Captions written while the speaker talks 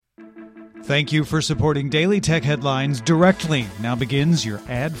Thank you for supporting Daily Tech Headlines directly. Now begins your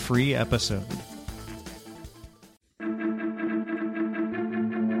ad-free episode.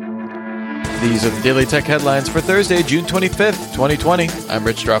 These are the Daily Tech Headlines for Thursday, June 25th, 2020. I'm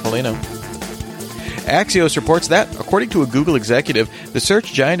Rich Straffolino. Axios reports that, according to a Google executive, the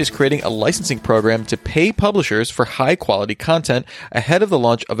search giant is creating a licensing program to pay publishers for high-quality content ahead of the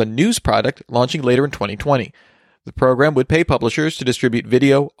launch of a news product launching later in 2020. The program would pay publishers to distribute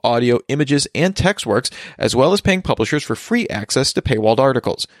video, audio, images, and text works, as well as paying publishers for free access to paywalled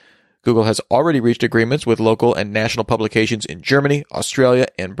articles. Google has already reached agreements with local and national publications in Germany, Australia,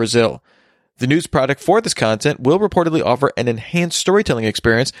 and Brazil. The news product for this content will reportedly offer an enhanced storytelling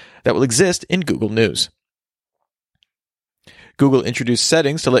experience that will exist in Google News. Google introduced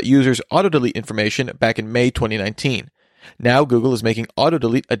settings to let users auto-delete information back in May 2019. Now Google is making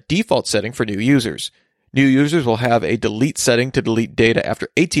auto-delete a default setting for new users. New users will have a delete setting to delete data after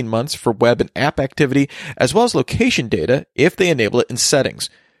 18 months for web and app activity, as well as location data if they enable it in settings.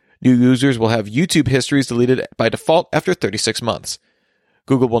 New users will have YouTube histories deleted by default after 36 months.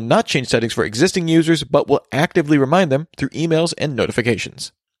 Google will not change settings for existing users, but will actively remind them through emails and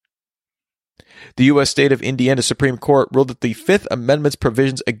notifications. The U.S. state of Indiana Supreme Court ruled that the Fifth Amendment's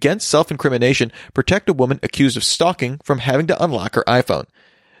provisions against self-incrimination protect a woman accused of stalking from having to unlock her iPhone.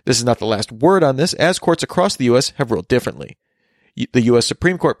 This is not the last word on this, as courts across the U.S. have ruled differently. The U.S.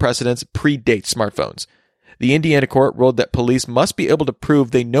 Supreme Court precedents predate smartphones. The Indiana court ruled that police must be able to prove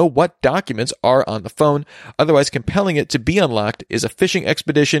they know what documents are on the phone, otherwise compelling it to be unlocked is a fishing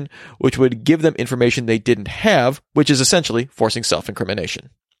expedition, which would give them information they didn't have, which is essentially forcing self-incrimination.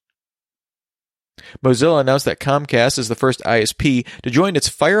 Mozilla announced that Comcast is the first ISP to join its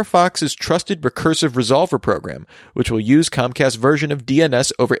Firefox's Trusted Recursive Resolver program, which will use Comcast's version of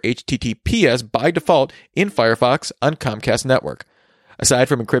DNS over HTTPS by default in Firefox on Comcast network. Aside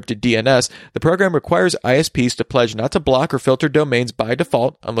from encrypted DNS, the program requires ISPs to pledge not to block or filter domains by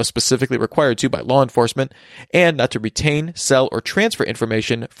default unless specifically required to by law enforcement, and not to retain, sell, or transfer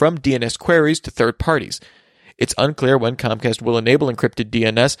information from DNS queries to third parties. It's unclear when Comcast will enable encrypted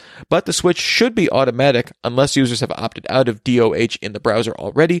DNS, but the switch should be automatic unless users have opted out of DOH in the browser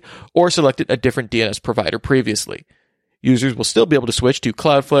already or selected a different DNS provider previously. Users will still be able to switch to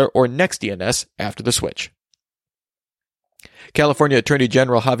Cloudflare or NextDNS after the switch. California Attorney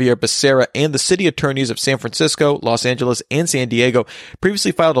General Javier Becerra and the city attorneys of San Francisco, Los Angeles, and San Diego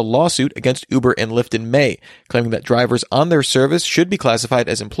previously filed a lawsuit against Uber and Lyft in May, claiming that drivers on their service should be classified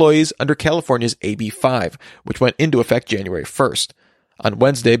as employees under California's AB5, which went into effect January 1st. On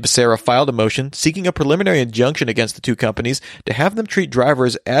Wednesday, Becerra filed a motion seeking a preliminary injunction against the two companies to have them treat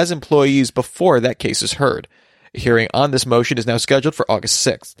drivers as employees before that case is heard. A hearing on this motion is now scheduled for August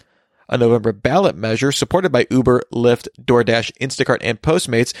 6th. A November ballot measure supported by Uber, Lyft, DoorDash, Instacart, and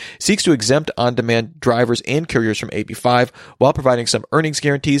Postmates seeks to exempt on-demand drivers and couriers from AB5 while providing some earnings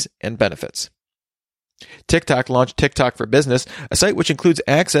guarantees and benefits. TikTok launched TikTok for Business, a site which includes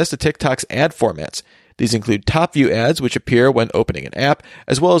access to TikTok's ad formats. These include top view ads, which appear when opening an app,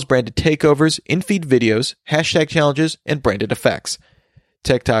 as well as branded takeovers, in-feed videos, hashtag challenges, and branded effects.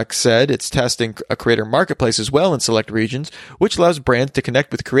 TikTok said it's testing a creator marketplace as well in select regions, which allows brands to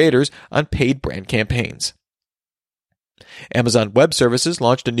connect with creators on paid brand campaigns. Amazon Web Services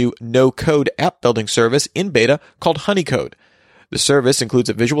launched a new no-code app building service in beta called Honeycode. The service includes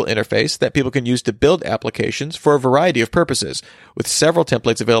a visual interface that people can use to build applications for a variety of purposes, with several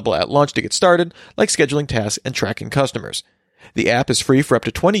templates available at launch to get started, like scheduling tasks and tracking customers. The app is free for up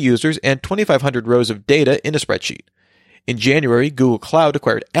to 20 users and 2,500 rows of data in a spreadsheet. In January, Google Cloud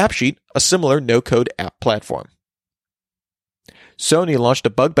acquired AppSheet, a similar no-code app platform. Sony launched a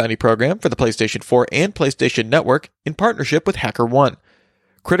bug bounty program for the PlayStation 4 and PlayStation Network in partnership with HackerOne.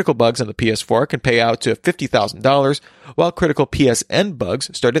 Critical bugs on the PS4 can pay out to $50,000, while critical PSN bugs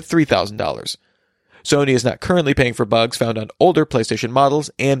start at $3,000. Sony is not currently paying for bugs found on older PlayStation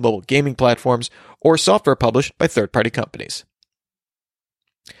models and mobile gaming platforms or software published by third-party companies.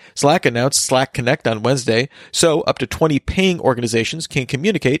 Slack announced Slack Connect on Wednesday, so up to 20 paying organizations can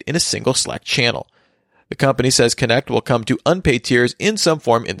communicate in a single Slack channel. The company says Connect will come to unpaid tiers in some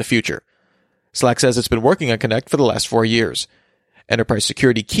form in the future. Slack says it's been working on Connect for the last 4 years. Enterprise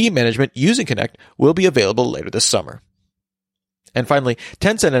security key management using Connect will be available later this summer. And finally,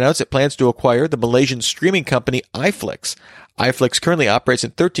 Tencent announced it plans to acquire the Malaysian streaming company iFlix. iFlix currently operates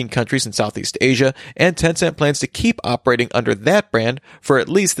in 13 countries in Southeast Asia, and Tencent plans to keep operating under that brand for at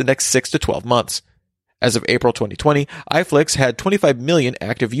least the next 6 to 12 months. As of April 2020, iFlix had 25 million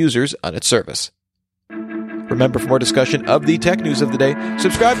active users on its service. Remember, for more discussion of the tech news of the day,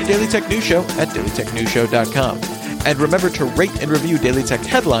 subscribe to Daily Tech News Show at dailytechnewsshow.com. And remember to rate and review Daily Tech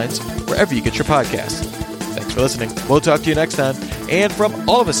Headlines wherever you get your podcasts. Thanks for listening. We'll talk to you next time. And from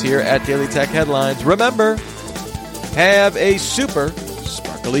all of us here at Daily Tech Headlines, remember, have a super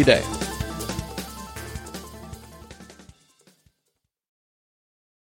sparkly day.